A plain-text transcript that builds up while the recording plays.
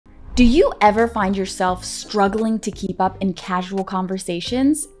Do you ever find yourself struggling to keep up in casual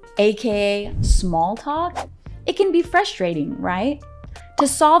conversations, aka small talk? It can be frustrating, right? To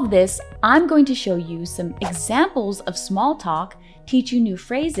solve this, I'm going to show you some examples of small talk, teach you new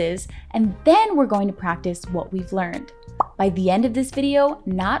phrases, and then we're going to practice what we've learned. By the end of this video,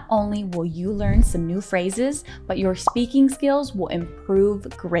 not only will you learn some new phrases, but your speaking skills will improve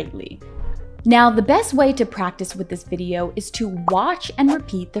greatly. Now, the best way to practice with this video is to watch and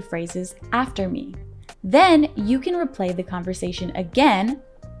repeat the phrases after me. Then you can replay the conversation again,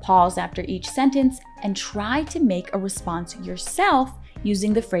 pause after each sentence, and try to make a response yourself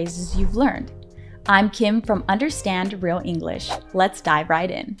using the phrases you've learned. I'm Kim from Understand Real English. Let's dive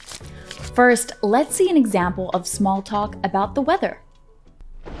right in. First, let's see an example of small talk about the weather.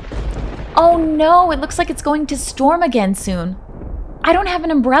 Oh no, it looks like it's going to storm again soon. I don't have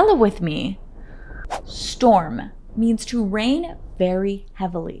an umbrella with me. Storm means to rain very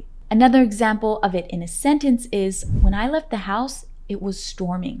heavily. Another example of it in a sentence is, when I left the house, it was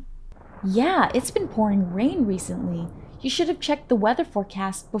storming. Yeah, it's been pouring rain recently. You should have checked the weather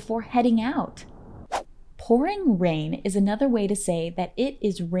forecast before heading out. Pouring rain is another way to say that it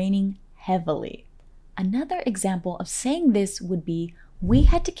is raining heavily. Another example of saying this would be, we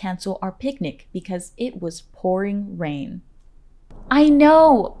had to cancel our picnic because it was pouring rain. I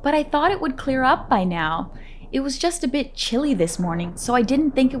know, but I thought it would clear up by now. It was just a bit chilly this morning, so I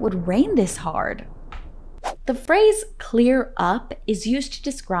didn't think it would rain this hard. The phrase clear up is used to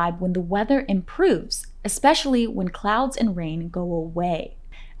describe when the weather improves, especially when clouds and rain go away.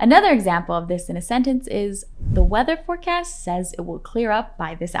 Another example of this in a sentence is, the weather forecast says it will clear up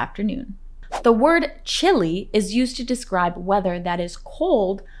by this afternoon. The word chilly is used to describe weather that is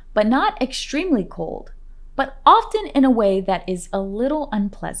cold, but not extremely cold, but often in a way that is a little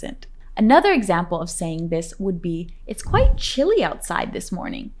unpleasant. Another example of saying this would be, it's quite chilly outside this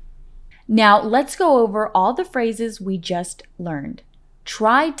morning. Now let's go over all the phrases we just learned.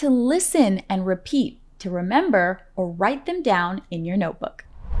 Try to listen and repeat to remember or write them down in your notebook.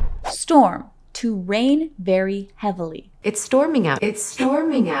 Storm, to rain very heavily. It's storming out. It's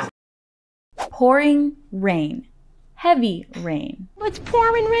storming out. Pouring rain, heavy rain. It's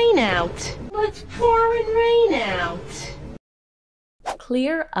pouring rain out. It's pouring rain out.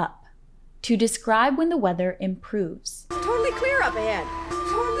 Clear up, to describe when the weather improves. Totally clear up ahead.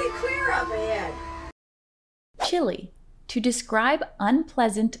 Totally clear up ahead. Chilly, to describe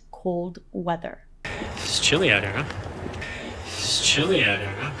unpleasant cold weather. It's chilly out here, huh? It's chilly out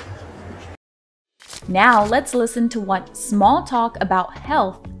here, huh? Now let's listen to what small talk about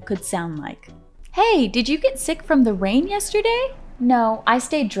health could sound like. Hey, did you get sick from the rain yesterday? No, I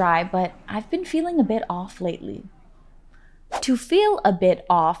stayed dry, but I've been feeling a bit off lately. To feel a bit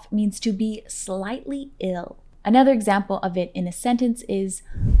off means to be slightly ill. Another example of it in a sentence is,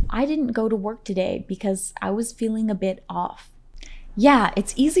 I didn't go to work today because I was feeling a bit off. Yeah,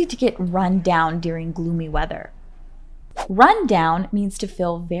 it's easy to get run down during gloomy weather. Run down means to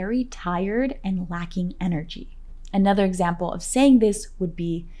feel very tired and lacking energy. Another example of saying this would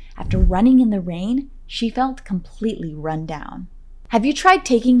be, after running in the rain, she felt completely run down. Have you tried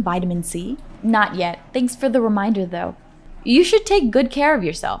taking vitamin C? Not yet. Thanks for the reminder though. You should take good care of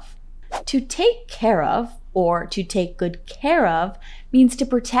yourself. To take care of, or to take good care of, means to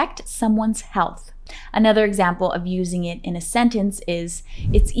protect someone's health. Another example of using it in a sentence is,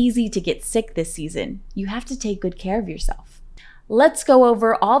 it's easy to get sick this season. You have to take good care of yourself. Let's go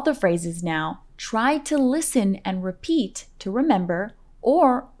over all the phrases now. Try to listen and repeat to remember,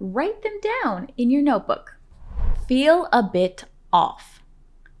 or write them down in your notebook. Feel a bit off,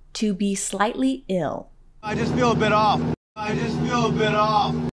 to be slightly ill. I just feel a bit off. I just feel a bit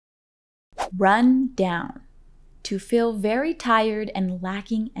off. Run down, to feel very tired and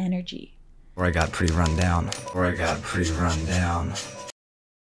lacking energy. Or I got pretty run down.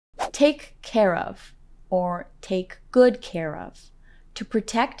 Take care of, or take good care of, to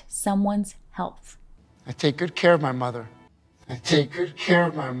protect someone's health. I take good care of my mother.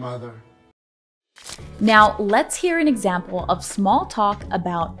 Now let's hear an example of small talk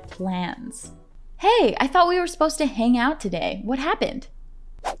about plans. Hey, I thought we were supposed to hang out today. What happened?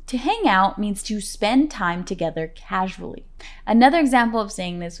 To hang out means to spend time together casually. Another example of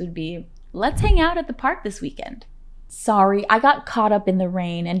saying this would be, let's hang out at the park this weekend. Sorry, I got caught up in the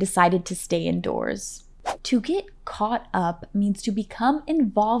rain and decided to stay indoors. To get caught up means to become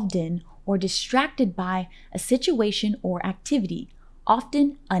involved in or distracted by a situation or activity,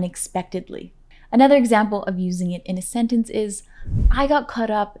 often unexpectedly. Another example of using it in a sentence is, I got caught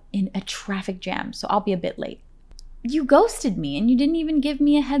up in a traffic jam, so I'll be a bit late. You ghosted me and you didn't even give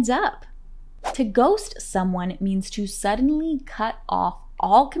me a heads up. To ghost someone means to suddenly cut off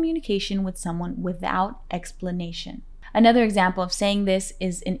all communication with someone without explanation. Another example of saying this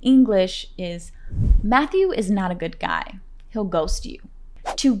is in English is, Matthew is not a good guy. He'll ghost you.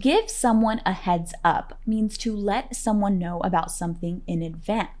 To give someone a heads up means to let someone know about something in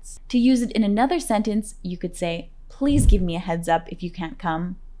advance. To use it in another sentence, you could say, please give me a heads up if you can't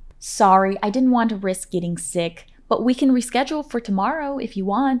come. Sorry, I didn't want to risk getting sick, but we can reschedule for tomorrow if you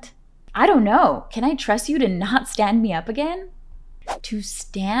want. I don't know, can I trust you to not stand me up again? To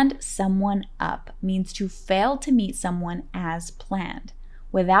stand someone up means to fail to meet someone as planned,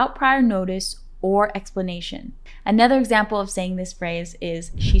 without prior notice or explanation. Another example of saying this phrase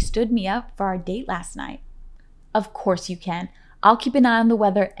is, she stood me up for our date last night. Of course you can. I'll keep an eye on the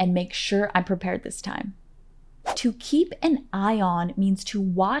weather and make sure I'm prepared this time. To keep an eye on means to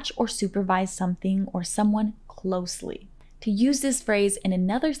watch or supervise something or someone closely. To use this phrase in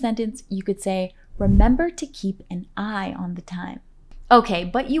another sentence, you could say, remember to keep an eye on the time. Okay,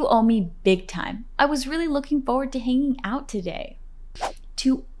 but you owe me big time. I was really looking forward to hanging out today.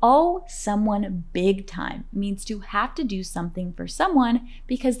 To owe someone big time means to have to do something for someone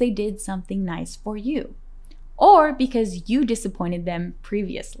because they did something nice for you, or because you disappointed them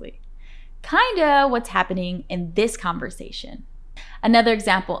previously. Kinda what's happening in this conversation. Another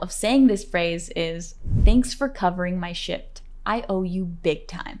example of saying this phrase is, thanks for covering my shift. I owe you big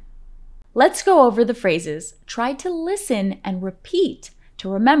time. Let's go over the phrases. Try to listen and repeat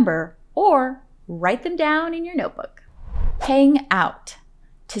to remember, or write them down in your notebook. Hang out.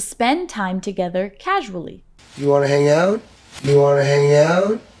 To spend time together casually. You want to hang out? You want to hang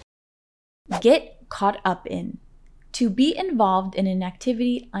out? Get caught up in. To be involved in an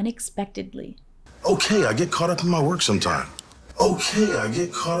activity unexpectedly. Okay, I get caught up in my work sometime. Okay, I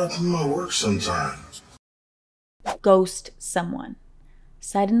get caught up in my work sometime. Ghost someone.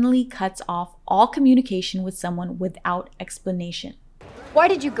 Suddenly cuts off all communication with someone without explanation. Why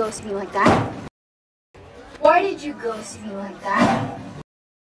did you ghost me like that? Why did you ghost me like that?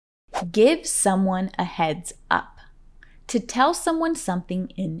 Give someone a heads up. To tell someone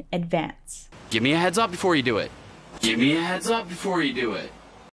something in advance. Give me a heads up before you do it. Give me a heads up before you do it.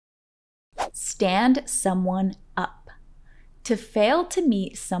 Stand someone up. To fail to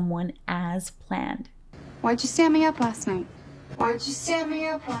meet someone as planned. Why'd you stand me up last night? Why'd you stand me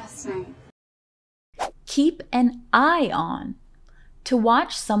up last night? Keep an eye on. To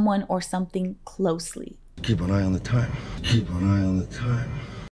watch someone or something closely. Keep an eye on the time. Keep an eye on the time.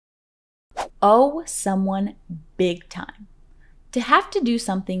 Owe someone big time. To have to do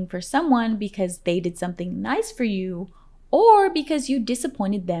something for someone because they did something nice for you or because you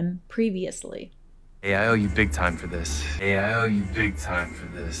disappointed them previously. Hey, I owe you big time for this. Hey, I owe you big time for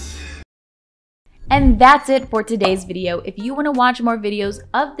this. And that's it for today's video. If you want to watch more videos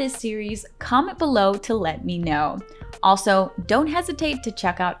of this series, comment below to let me know. Also, don't hesitate to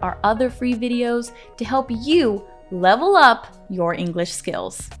check out our other free videos to help you level up your English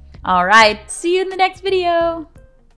skills. All right, see you in the next video.